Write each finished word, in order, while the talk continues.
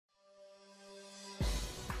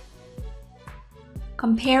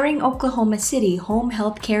Comparing Oklahoma City home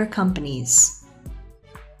health care companies.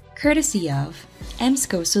 Courtesy of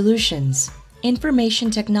EMSCO Solutions, Information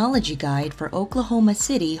Technology Guide for Oklahoma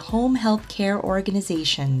City Home Health Care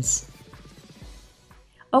Organizations.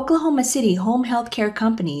 Oklahoma City home health care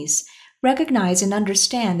companies recognize and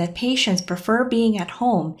understand that patients prefer being at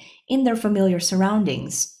home in their familiar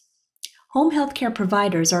surroundings. Home health care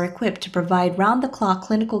providers are equipped to provide round-the-clock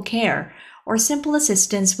clinical care or simple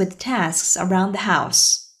assistance with tasks around the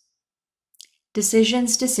house.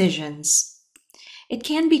 Decisions. It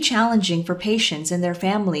can be challenging for patients and their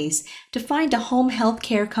families to find a home health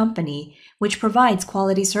care company which provides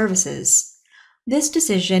quality services. This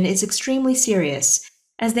decision is extremely serious,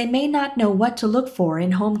 as they may not know what to look for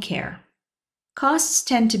in home care. Costs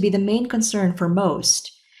tend to be the main concern for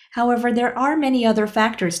most. However, there are many other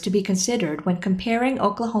factors to be considered when comparing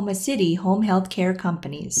Oklahoma City home health care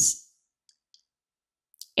companies.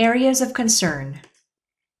 Areas of concern.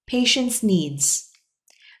 Patient's needs.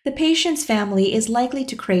 The patient's family is likely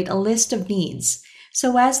to create a list of needs,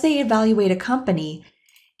 so as they evaluate a company,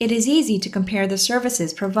 it is easy to compare the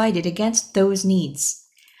services provided against those needs.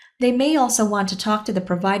 They may also want to talk to the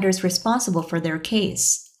providers responsible for their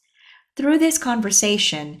case. Through this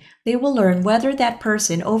conversation, they will learn whether that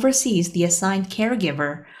person oversees the assigned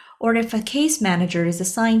caregiver or if a case manager is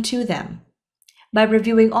assigned to them. By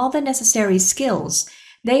reviewing all the necessary skills,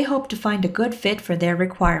 they hope to find a good fit for their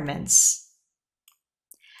requirements.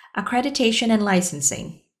 Accreditation and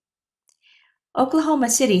licensing. Oklahoma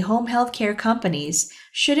City home health care companies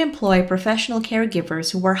should employ professional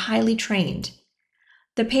caregivers who are highly trained.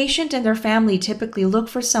 The patient and their family typically look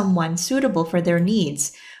for someone suitable for their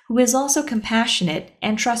needs who is also compassionate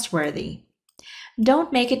and trustworthy.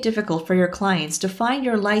 Don't make it difficult for your clients to find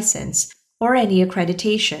your license or any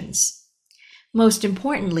accreditations. Most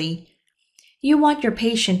importantly, you want your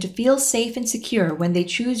patient to feel safe and secure when they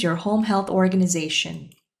choose your home health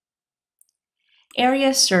organization.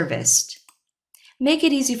 Areas serviced. Make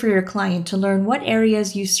it easy for your client to learn what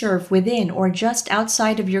areas you serve within or just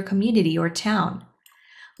outside of your community or town.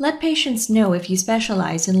 Let patients know if you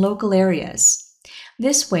specialize in local areas.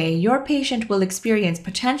 This way, your patient will experience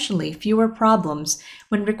potentially fewer problems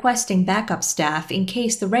when requesting backup staff in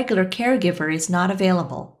case the regular caregiver is not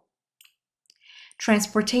available.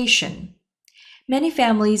 Transportation. Many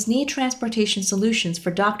families need transportation solutions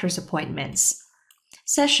for doctor's appointments,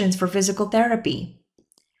 sessions for physical therapy,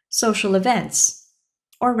 social events,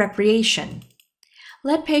 or recreation.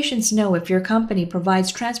 Let patients know if your company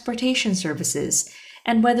provides transportation services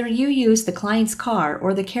and whether you use the client's car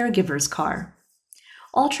or the caregiver's car.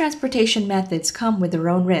 All transportation methods come with their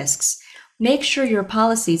own risks. Make sure your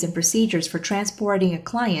policies and procedures for transporting a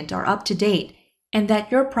client are up to date and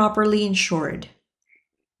that you're properly insured.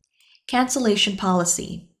 Cancellation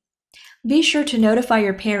policy. Be sure to notify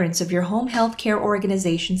your parents of your home health care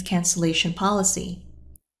organization's cancellation policy.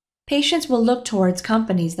 Patients will look towards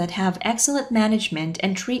companies that have excellent management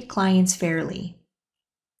and treat clients fairly.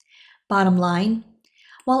 Bottom line,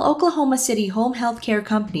 while Oklahoma City home health care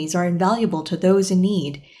companies are invaluable to those in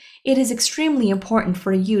need, it is extremely important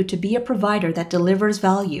for you to be a provider that delivers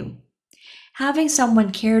value. Having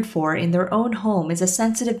someone cared for in their own home is a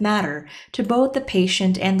sensitive matter to both the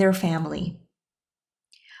patient and their family.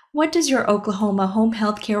 What does your Oklahoma home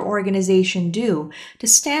health care organization do to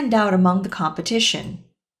stand out among the competition?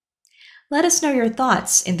 Let us know your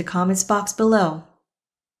thoughts in the comments box below.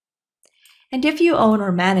 And if you own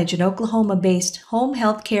or manage an Oklahoma-based home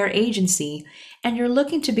health care agency and you're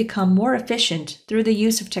looking to become more efficient through the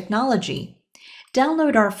use of technology,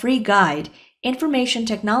 download our free guide, Information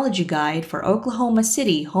Technology Guide for Oklahoma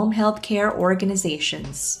City home health care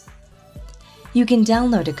organizations. You can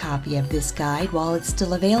download a copy of this guide while it's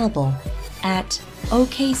still available at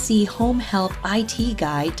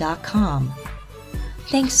okchomehealthitguide.com.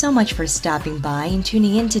 Thanks so much for stopping by and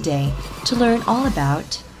tuning in today to learn all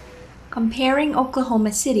about comparing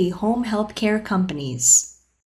Oklahoma City home health care companies.